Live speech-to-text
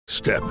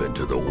Step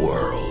into the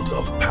world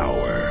of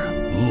power,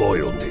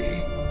 loyalty,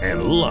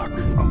 and luck.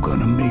 I'm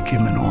gonna make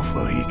him an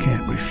offer he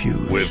can't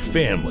refuse. With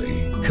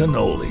family,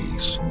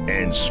 cannolis,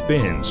 and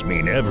spins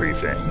mean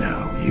everything.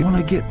 Now, you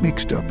wanna get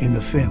mixed up in the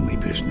family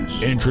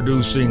business.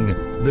 Introducing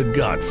The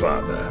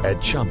Godfather at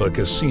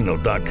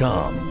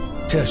ChumbaCasino.com.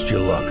 Test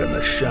your luck in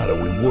the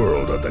shadowy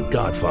world of The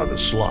Godfather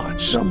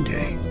slot.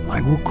 Someday,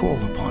 I will call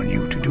upon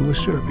you to do a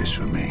service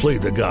for me. Play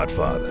The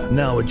Godfather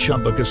now at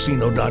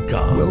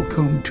ChumbaCasino.com.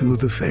 Welcome to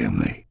the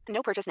family.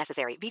 No purchase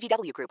necessary.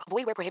 VGW Group.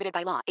 Void where prohibited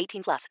by law.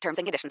 18+. Terms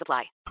and conditions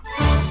apply.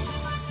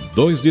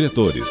 Dois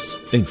diretores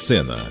em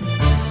cena.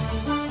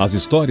 As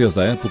histórias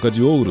da época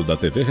de ouro da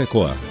TV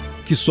Record,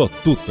 que só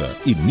Tuta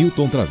e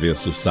Newton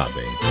Travesso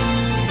sabem.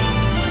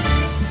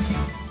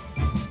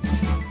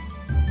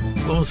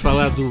 Vamos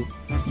falar do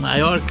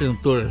maior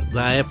cantor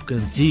da época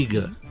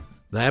antiga,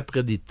 da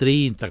época de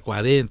 30,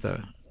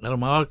 40. Era o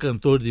maior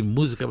cantor de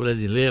música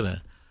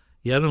brasileira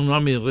e era um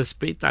nome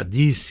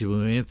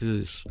respeitadíssimo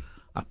entre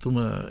a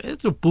turma,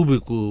 entre o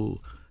público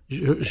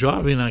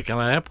jovem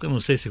naquela época. Não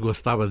sei se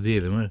gostava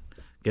dele, né?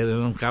 Que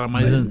era um cara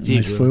mais antigo.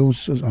 Mas foi um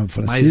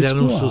Francisco Mas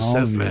era um sucesso,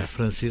 Alves.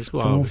 Francisco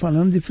Alves. Estamos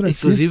falando de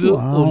Francisco Inclusive,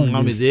 Alves. o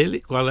nome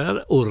dele, qual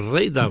era? O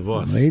Rei da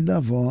Voz. O Rei da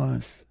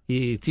Voz.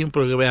 E tinha um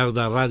programa, era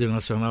da Rádio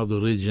Nacional do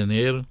Rio de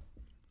Janeiro,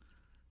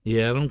 e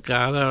era um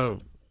cara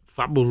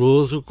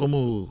fabuloso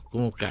como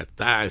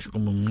cartaz,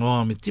 como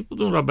nome, tipo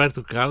do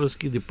Roberto Carlos,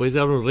 que depois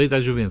era o rei da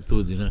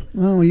juventude, né?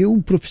 Não, e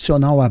um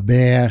profissional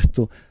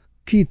aberto,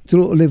 que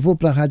levou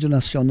para a Rádio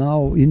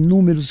Nacional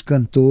inúmeros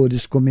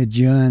cantores,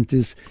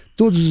 comediantes,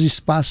 todos os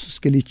espaços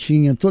que ele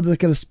tinha, todas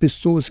aquelas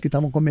pessoas que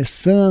estavam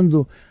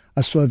começando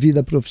a sua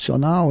vida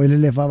profissional, ele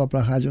levava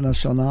para a Rádio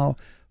Nacional.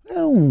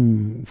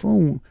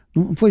 Não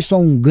foi só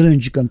um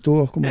grande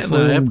cantor, como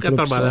foi na época um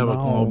trabalhava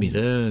com o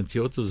Almirante,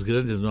 outros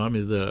grandes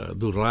nomes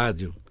do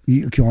rádio.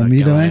 E que o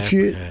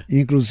Almirante, época,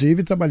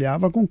 inclusive,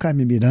 trabalhava com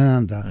Carmen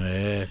Miranda.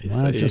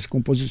 Isso as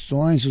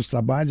composições, os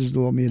trabalhos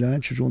do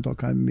Almirante junto ao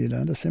Carmen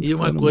Miranda sempre E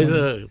uma foram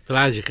coisa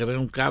trágica, né?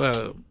 Um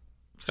cara,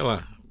 sei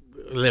lá,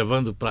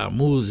 levando para a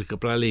música,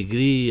 para a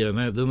alegria,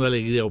 né? Dando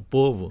alegria ao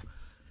povo,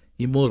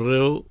 e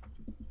morreu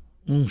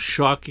um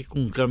choque com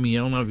um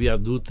caminhão na Via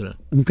Dutra.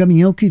 Um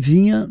caminhão que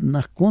vinha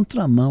na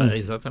contramão.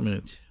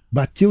 Exatamente.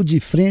 Bateu de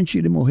frente e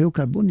ele morreu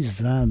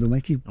carbonizado.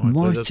 Mas que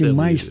morte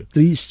mais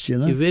triste,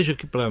 né? E veja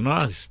que para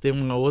nós tem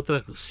uma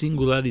outra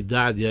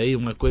singularidade aí,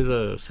 uma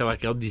coisa, sei lá,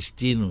 que é o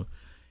destino.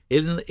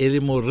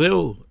 Ele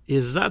morreu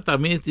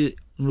exatamente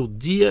no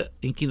dia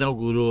em que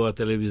inaugurou a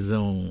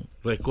televisão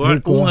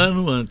Record. Um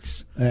ano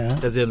antes.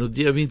 Quer dizer, no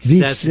dia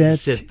 27 de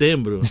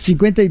setembro. De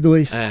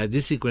 52.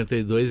 De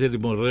 52 ele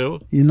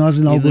morreu. E nós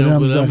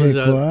inauguramos a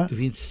Record.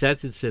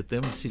 27 de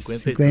setembro de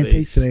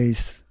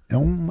 53. É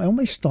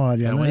uma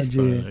história, é uma né?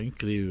 História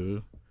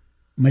incrível.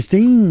 Mas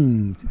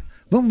tem...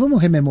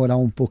 Vamos rememorar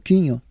um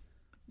pouquinho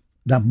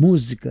da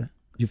música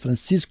de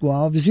Francisco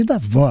Alves e da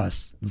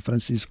voz do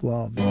Francisco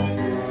Alves.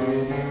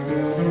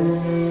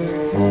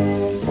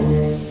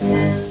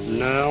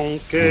 Não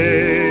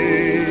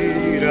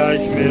queiras,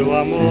 meu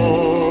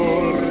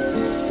amor,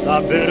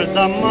 saber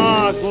da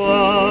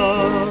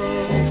mágoa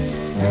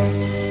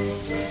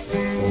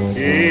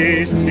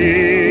que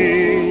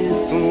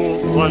sinto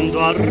quando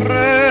a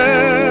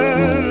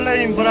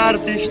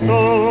relembrar-te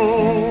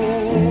estou.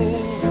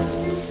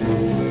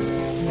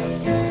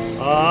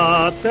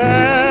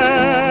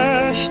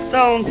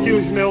 Atestam-te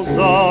os meus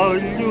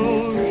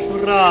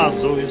olhos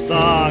rasos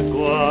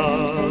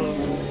d'água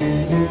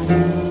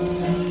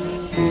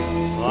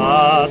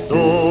a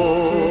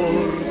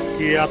dor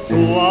que a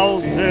tua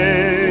ausência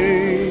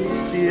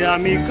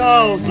me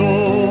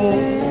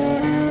causou.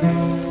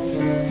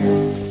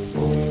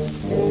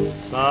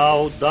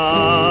 Saudades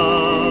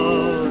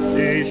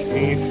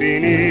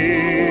infinitas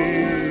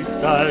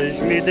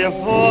me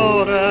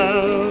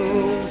devoram,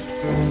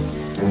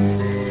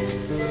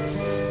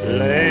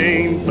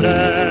 lembranças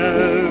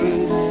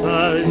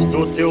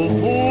do teu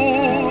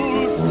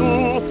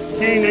vulto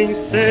que nem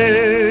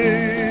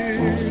sei.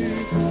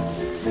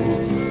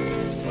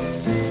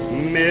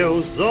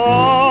 Meus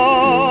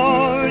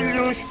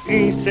olhos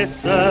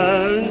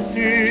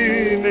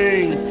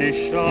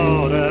incessantemente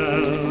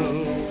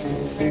choram.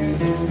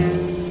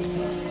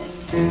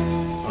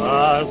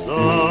 As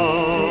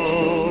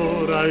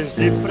horas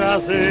de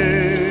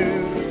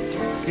prazer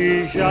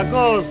que já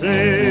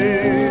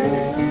gozei,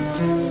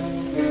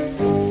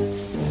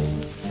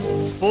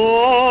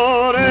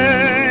 porém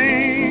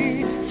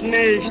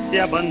neste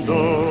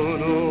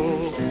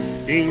abandono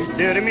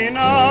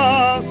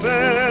interminável,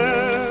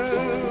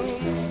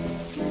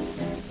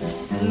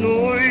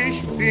 no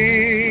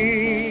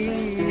espinho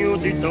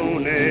de tão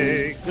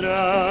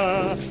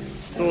negra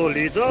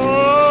solidão,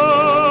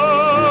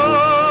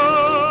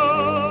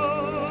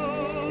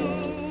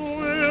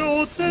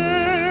 eu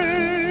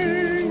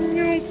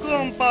tenho um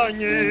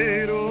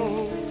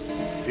companheiro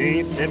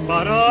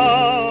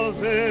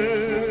inseparável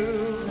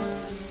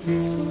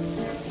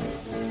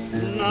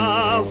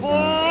na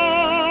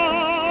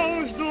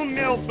voz do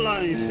meu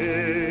plangente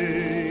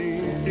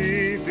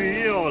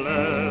violão.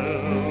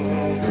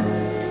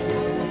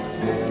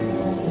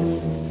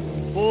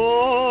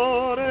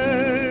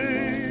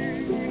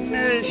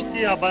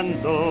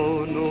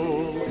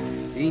 abandono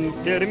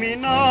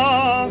interminável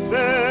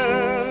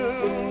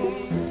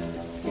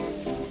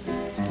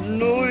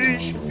no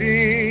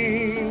espinho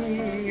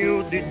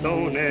de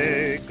tão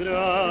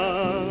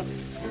negra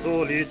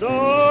solidão.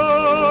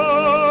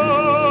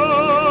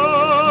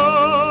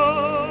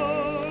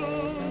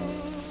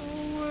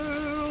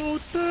 Eu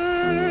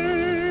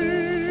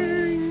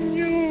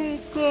tenho um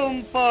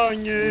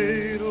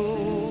companheiro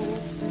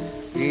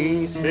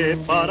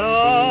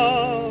inseparável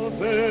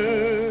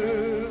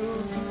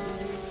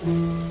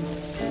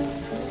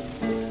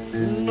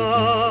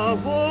na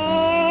voz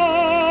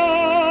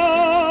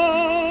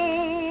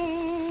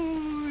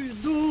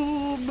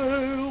do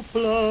meu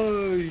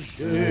plangente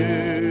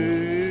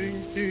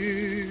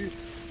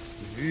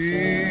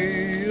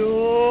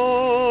viola.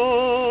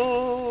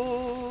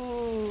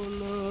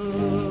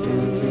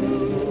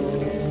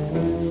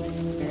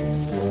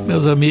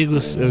 Meus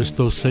amigos, eu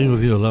estou sem o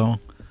violão,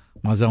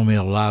 mas ao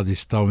meu lado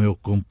está o meu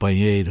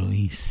companheiro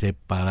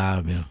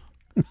inseparável.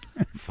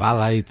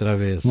 Fala aí,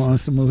 Travessa.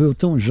 Nossa, morreu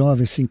tão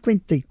jovem,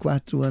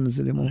 54 anos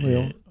ele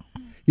morreu.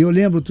 E eu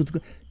lembro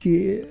tudo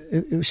que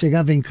eu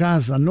chegava em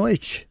casa à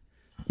noite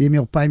e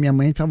meu pai e minha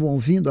mãe estavam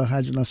ouvindo a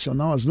Rádio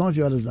Nacional às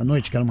 9 horas da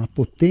noite, que era uma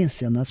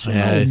potência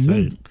nacional. Isso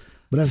aí. O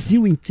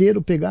Brasil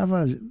inteiro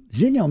pegava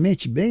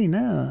genialmente bem,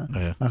 né,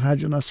 a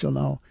Rádio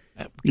Nacional.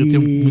 Porque eu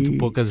tenho muito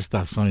poucas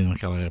estações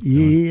naquela época.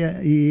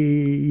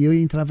 E eu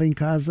entrava em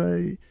casa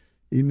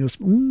e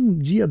um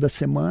dia da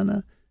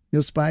semana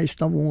meus pais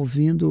estavam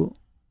ouvindo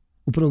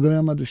o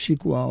programa do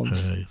Chico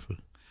Alves. Isso.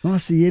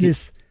 Nossa, e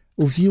eles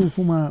ouviam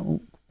com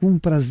um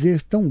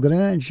prazer tão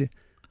grande.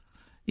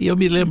 E eu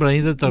me lembro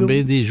ainda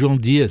também de João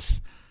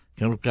Dias,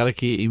 que era o cara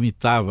que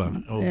imitava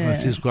o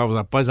Francisco Alves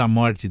após a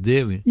morte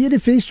dele. E ele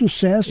fez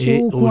sucesso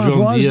com a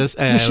voz do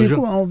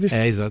Chico Alves.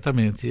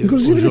 Exatamente.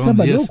 Inclusive ele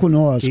trabalhou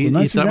conosco. E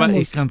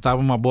cantava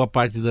uma boa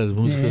parte das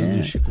músicas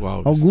do Chico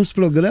Alves. Alguns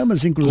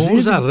programas, inclusive. Com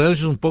os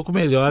arranjos um pouco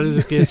melhores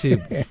do que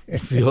esse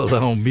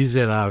violão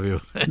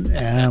miserável.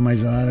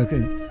 Mas olha,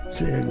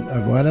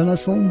 agora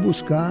nós vamos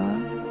buscar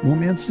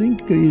momentos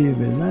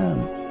incríveis, né?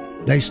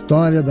 Da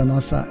história da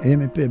nossa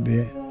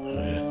MPB.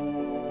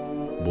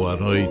 Boa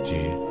noite,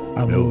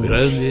 amor. Meu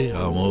grande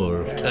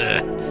amor.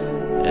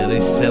 Era o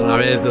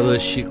encerramento do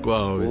Chico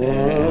Alves.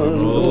 Boa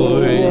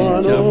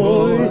noite,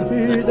 amor.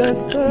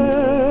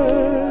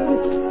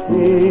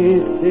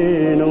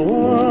 Insinuando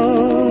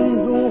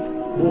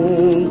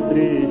um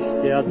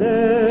triste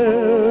adeus,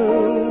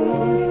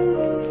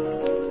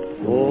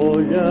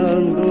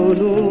 olhando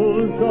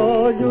nos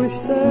olhos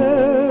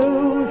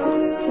teus,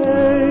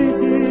 hei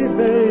de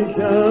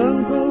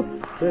beijando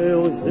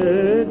teus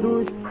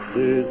dedos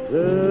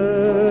dizer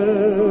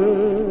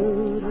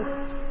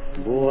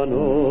boa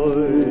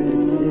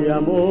noite,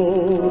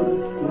 amor,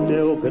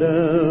 meu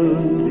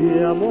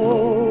grande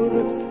amor,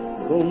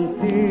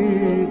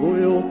 contigo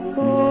eu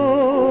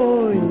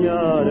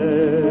sonharei,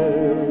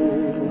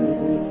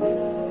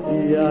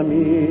 e a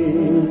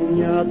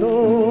minha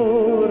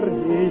dor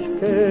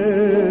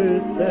esquecerei,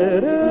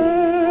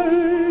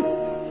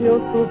 se eu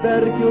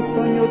souber que o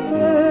sonho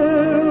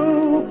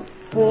teu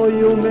foi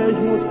o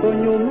mesmo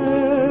sonho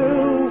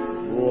meu.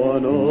 Boa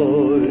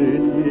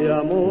noite,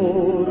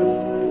 amor,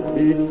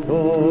 e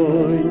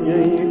sonhe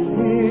em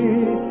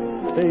mim,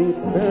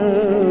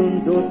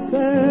 pensando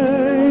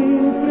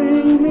sempre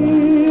em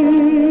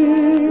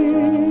mim,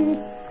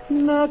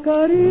 na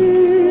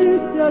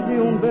carícia de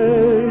um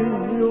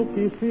beijo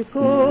que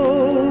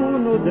ficou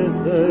no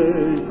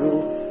desejo.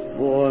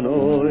 Boa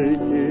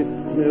noite,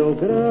 meu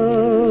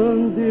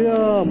grande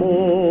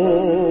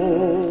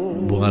amor.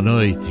 Boa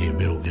noite,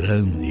 meu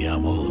grande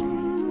amor.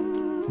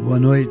 Boa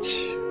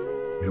noite,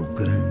 meu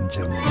grande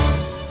amor.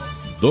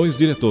 Dois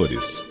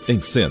diretores em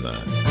cena.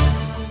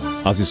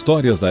 As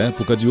histórias da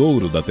época de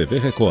ouro da TV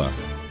Record,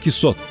 que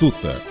só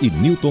Tuta e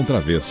Nilton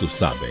Travesso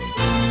sabem.